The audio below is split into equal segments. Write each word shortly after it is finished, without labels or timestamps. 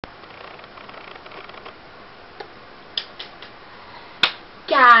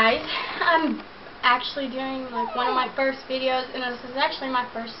Guys, I'm actually doing like one of my first videos, and this is actually my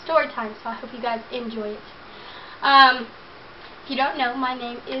first story time, so I hope you guys enjoy it. If you don't know, my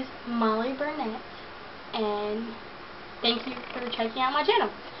name is Molly Burnett, and thank you for checking out my channel.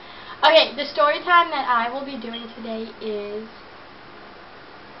 Okay, the story time that I will be doing today is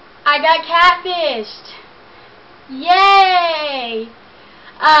I got catfished. Yay!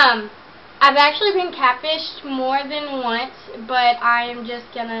 I've actually been catfished more than once, but I am just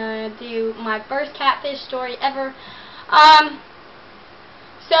gonna do my first catfish story ever.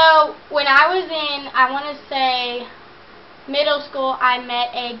 So when I was in, I want to say, middle school, I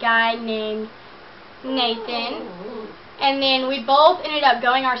met a guy named Nathan, and then we both ended up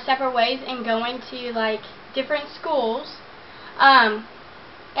going our separate ways and going to like different schools. And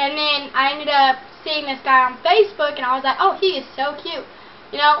then I ended up seeing this guy on Facebook, and I was like, oh, he is so cute.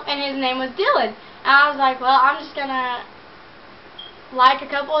 You know, and his name was Dylan. And I was like, well, I'm just going to like a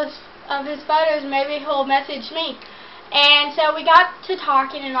couple of his photos. Maybe he'll message me. And so we got to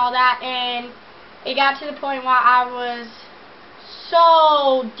talking and all that, and it got to the point where I was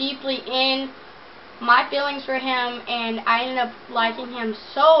so deeply in my feelings for him, and I ended up liking him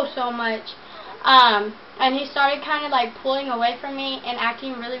so much. And he started kind of like pulling away from me and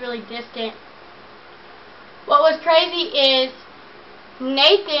acting really distant. What was crazy is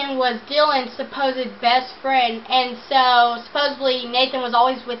Nathan was Dylan's supposed best friend, and so supposedly Nathan was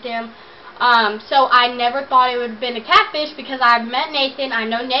always with him. So I never thought it would have been a catfish because I've met Nathan, I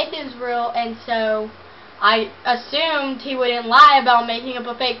know Nathan's real, and so I assumed he wouldn't lie about making up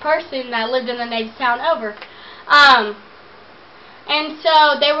a fake person that lived in the next town over. And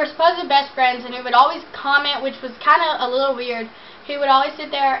so they were supposed best friends, and he would always comment, which was kind of a little weird. He would always sit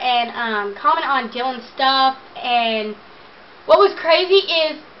there and comment on Dylan's stuff, and what was crazy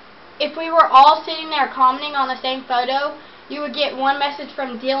is if we were all sitting there commenting on the same photo, you would get one message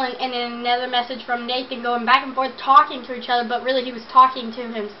from Dylan and then another message from Nathan, going back and forth talking to each other, but really he was talking to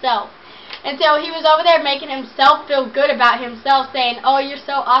himself. And so he was over there making himself feel good about himself, saying, oh, you're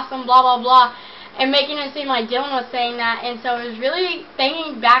so awesome, blah, blah, blah, and making it seem like Dylan was saying that. And so it was really,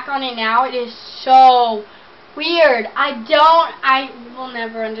 thinking back on it now, it is so weird. I will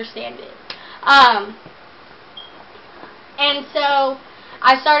never understand it. And so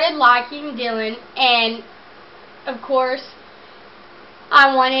I started liking Dylan, and of course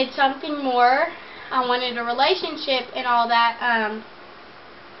I wanted something more. I wanted a relationship and all that.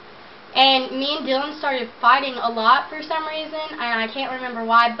 And me and Dylan started fighting a lot for some reason, and I can't remember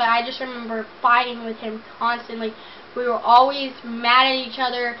why, but I just remember fighting with him constantly. We were always mad at each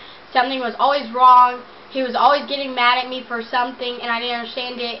other. Something was always wrong. He was always getting mad at me for something, and I didn't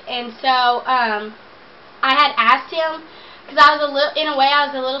understand it. And so I had asked him, because I was in a way I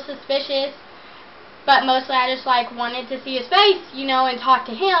was a little suspicious, but mostly I just like wanted to see his face, you know, and talk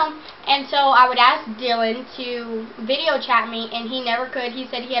to him. And so I would ask Dylan to video chat me, and he never could. He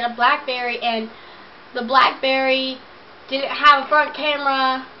said he had a BlackBerry, and the BlackBerry didn't have a front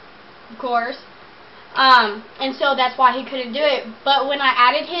camera, of course, and so that's why he couldn't do it. But when I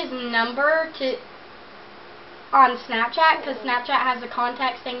added his number on Snapchat, because Snapchat has a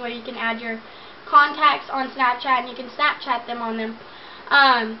contacts thing where you can add your contacts on Snapchat and you can Snapchat them on them.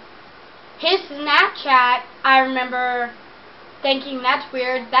 His Snapchat, I remember thinking, that's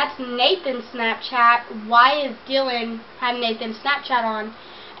weird, that's Nathan's Snapchat, why is Dylan have Nathan's Snapchat on?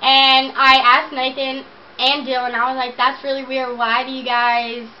 And I asked Nathan and Dylan, I was like, that's really weird, why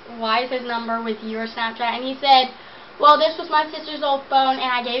is his number with your Snapchat? And he said, well, this was my sister's old phone and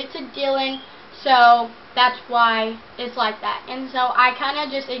I gave it to Dylan, so that's why it's like that. And so I kind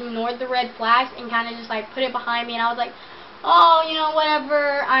of just ignored the red flags and kind of just like put it behind me, and I was like, oh, you know,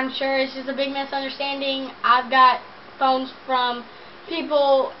 whatever, I'm sure it's just a big misunderstanding. I've got phones from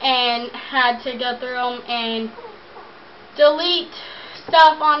people and had to go through them and delete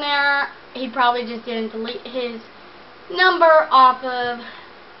stuff on there. He probably just didn't delete his number off of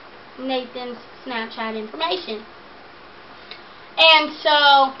Nathan's Snapchat information. And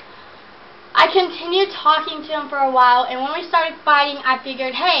so I continued talking to him for a while, and when we started fighting, I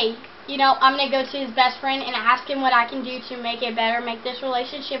figured, hey, you know, I'm going to go to his best friend and ask him what I can do to make it better, make this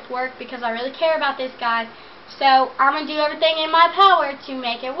relationship work, because I really care about this guy. So I'm going to do everything in my power to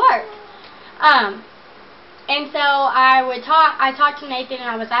make it work. And so I talked to Nathan,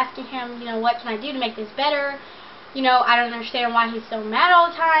 and I was asking him, you know, what can I do to make this better? You know, I don't understand why he's so mad all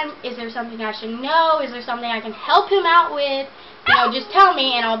the time. Is there something I should know? Is there something I can help him out with? You know, just tell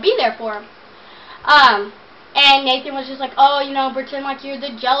me and I'll be there for him. And Nathan was just like, oh, you know, pretend like you're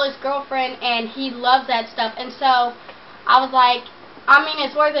the jealous girlfriend, and he loves that stuff. And so I was like, I mean,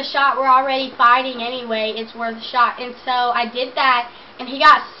 it's worth a shot. We're already fighting anyway. It's worth a shot. And so I did that, and he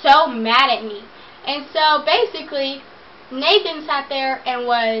got so mad at me. And so basically, Nathan sat there and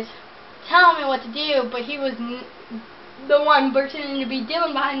was telling me what to do, but he was the one pretending to be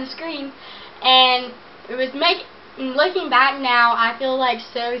Dylan behind the screen. And it was looking back now, I feel like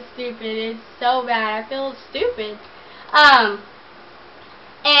so stupid. It's so bad. I feel stupid.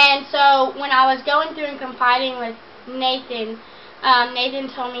 And so when I was going through and confiding with Nathan, Nathan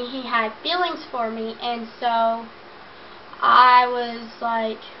told me he had feelings for me, and so I was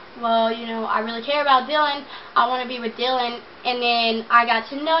like, well, you know, I really care about Dylan. I want to be with Dylan. And then I got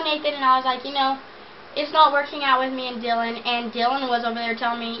to know Nathan, and I was like, you know, it's not working out with me and Dylan. And Dylan was over there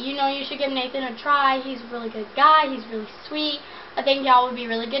telling me, you know, you should give Nathan a try. He's a really good guy. He's really sweet. I think y'all would be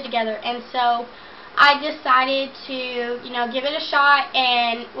really good together. And so I decided to, you know, give it a shot,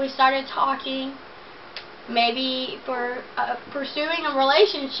 and we started talking, maybe for pursuing a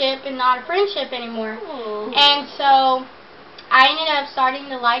relationship and not a friendship anymore. Aww. And so I ended up starting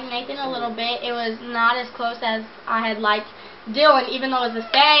to like Nathan a little bit. It was not as close as I had liked Dylan, even though it was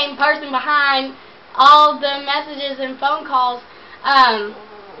the same person behind all the messages and phone calls.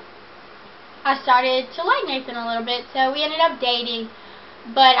 I started to like Nathan a little bit, so we ended up dating.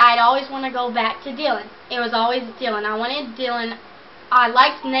 But I'd always want to go back to Dylan. It was always Dylan. I wanted Dylan. I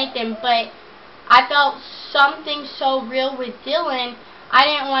liked Nathan, but I felt something so real with Dylan. I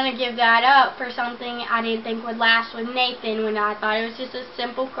didn't want to give that up for something I didn't think would last with Nathan, when I thought it was just a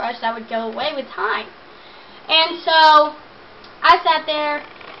simple crush that would go away with time. And so I sat there,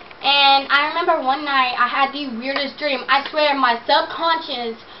 and I remember one night I had the weirdest dream. I swear my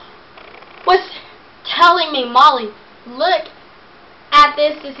subconscious was telling me, Molly, look at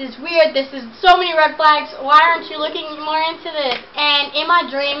this. This is weird. This is so many red flags. Why aren't you looking more into this? And in my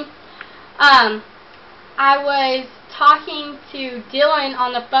dream, I was talking to Dylan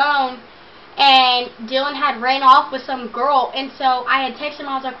on the phone, and Dylan had ran off with some girl, and so I had texted him.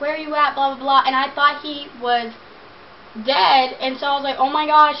 I was like, where are you at, blah blah blah, and I thought he was dead, and so I was like, oh my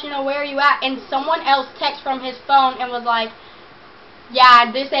gosh, you know, where are you at? And someone else texted from his phone and was like,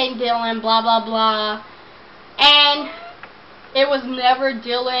 yeah, this ain't Dylan, blah blah blah. And it was never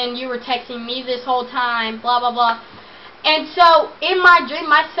Dylan. You were texting me this whole time, blah blah blah. And so in my dream,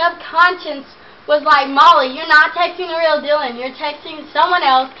 my subconscious was like, Molly, you're not texting the real Dylan. You're texting someone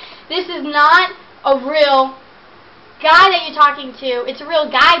else. This is not a real guy that you're talking to. It's a real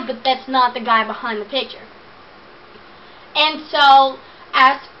guy, but that's not the guy behind the picture. And so,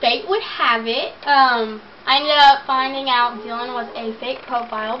 as fate would have it, I ended up finding out Dylan was a fake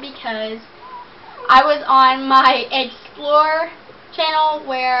profile, because I was on my Explore channel,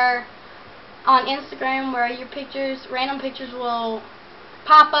 where on Instagram, where your pictures, random pictures will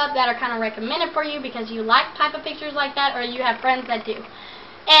pop up that are kind of recommended for you because you like type of pictures like that, or you have friends that do.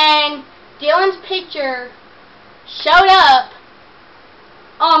 And Dylan's picture showed up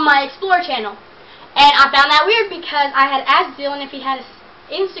on my Explore channel. And I found that weird, because I had asked Dylan if he had an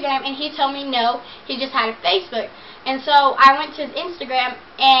Instagram, and he told me no, he just had a Facebook. And so I went to his Instagram,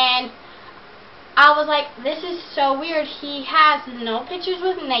 and I was like, this is so weird. He has no pictures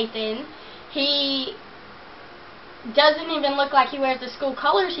with Nathan. He doesn't even look like he wears the school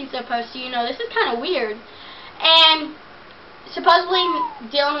colors he's supposed to. You know, this is kind of weird. And supposedly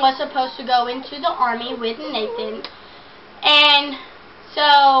Dylan was supposed to go into the Army with Nathan. And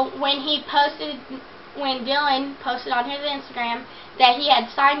so when Dylan posted on his Instagram that he had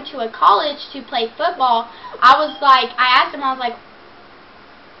signed to a college to play football, I asked him, I was like,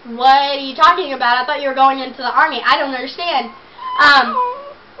 what are you talking about? I thought you were going into the Army. I don't understand.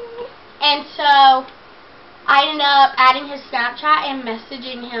 And so I ended up adding his Snapchat and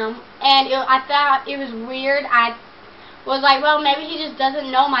messaging him, and I thought it was weird. I was like, well, maybe he just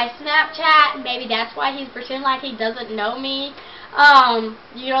doesn't know my Snapchat. Maybe that's why he's pretending like he doesn't know me.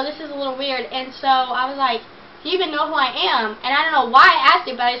 You know, this is a little weird. And so I was like, do you even know who I am? And I don't know why I asked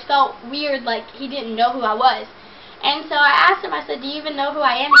it, but I just felt weird, like he didn't know who I was. And so I asked him, I said, do you even know who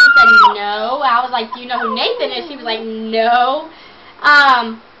I am? He said, no. I was like, do you know who Nathan is? He was like, no.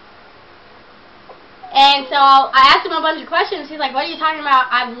 And so I asked him a bunch of questions. He's like, what are you talking about?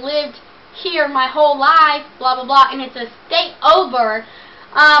 I've lived here my whole life, blah, blah, blah, and it's a state over.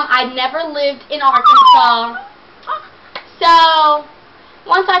 I never lived in Arkansas. So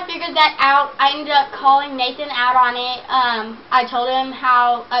once I figured that out, I ended up calling Nathan out on it. I told him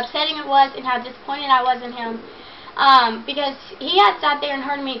how upsetting it was and how disappointed I was in him, because he had sat there and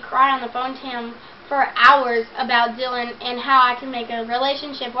heard me cry on the phone to him for hours about Dylan and how I can make a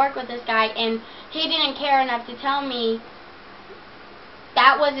relationship work with this guy, and he didn't care enough to tell me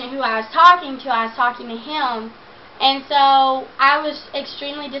that wasn't who I was talking to. I was talking to him, And so I was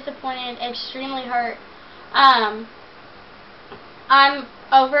extremely disappointed, extremely hurt. I'm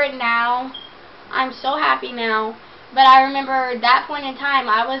over it now. I'm so happy now. But I remember that point in time,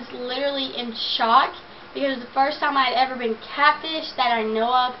 I was literally in shock because it was the first time I had ever been catfished that I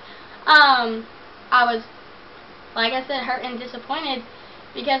know of. I was, like I said, hurt and disappointed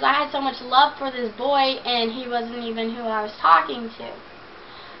because I had so much love for this boy and he wasn't even who I was talking to.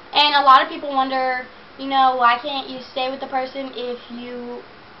 And a lot of people wonder, you know, why can't you stay with the person if you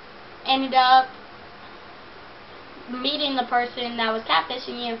ended up meeting the person that was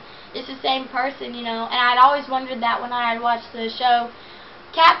catfishing you? It's the same person, you know. And I'd always wondered that when I had watched the show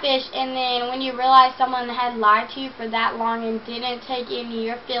Catfish, and then when you realize someone had lied to you for that long and didn't take in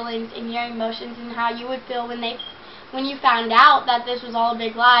your feelings and your emotions and how you would feel when you found out that this was all a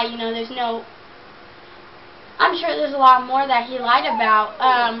big lie, you know, I'm sure there's a lot more that he lied about.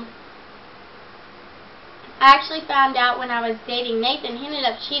 I actually found out when I was dating Nathan, he ended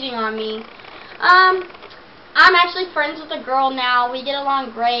up cheating on me. I'm actually friends with a girl now. We get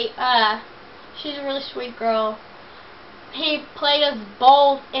along great. She's a really sweet girl. He played us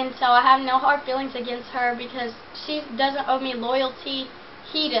both, and so I have no hard feelings against her because she doesn't owe me loyalty.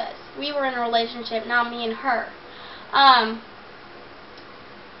 He does. We were in a relationship, not me and her.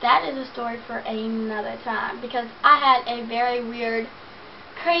 That is a story for another time because I had a very weird,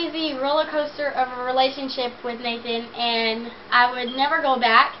 crazy roller coaster of a relationship with Nathan, and I would never go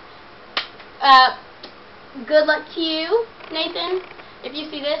back. Good luck to you, Nathan, if you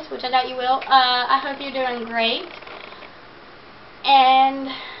see this, which I doubt you will. I hope you're doing great. And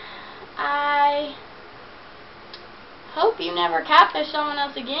I hope you never catfish someone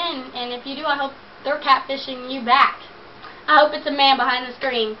else again. And if you do, I hope they're catfishing you back. I hope it's a man behind the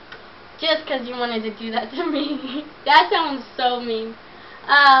screen. Just because you wanted to do that to me. That sounds so mean.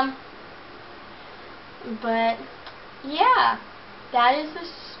 But, yeah. That is the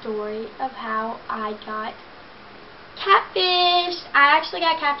story of how I got catfished. I actually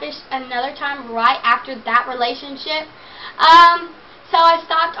got catfished another time right after that relationship. So I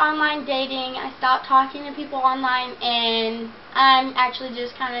stopped online dating. I stopped talking to people online, and I'm actually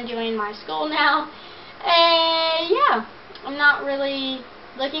just kind of doing my school now. And yeah, I'm not really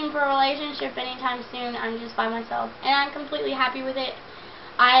looking for a relationship anytime soon. I'm just by myself, and I'm completely happy with it.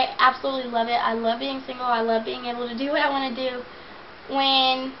 I absolutely love it. I love being single. I love being able to do what I want to do.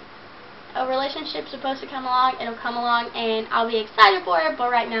 When a relationship's supposed to come along, it'll come along, and I'll be excited for it,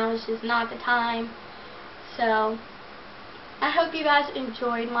 but right now it's just not the time. So I hope you guys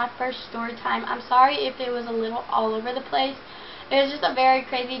enjoyed my first story time. I'm sorry if it was a little all over the place. It was just a very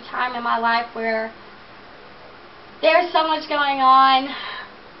crazy time in my life where there's so much going on,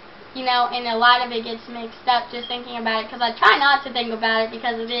 you know, and a lot of it gets mixed up just thinking about it, because I try not to think about it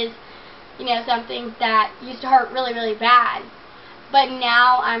because it is, you know, something that used to hurt really, really bad. But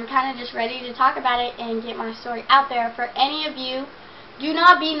now I'm kind of just ready to talk about it and get my story out there. For any of you, do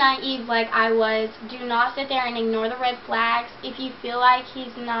not be naive like I was. Do not sit there and ignore the red flags. If you feel like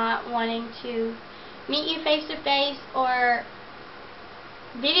he's not wanting to meet you face to face or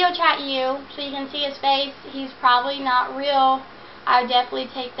video chat you so you can see his face, he's probably not real. I would definitely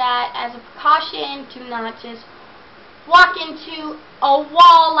take that as a precaution. Do not just walk into a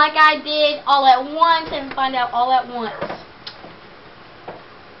wall like I did all at once and find out all at once.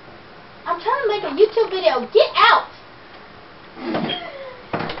 I'm trying to make a YouTube video. Get out!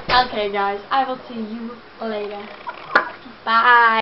 Okay, guys. I will see you later. Bye.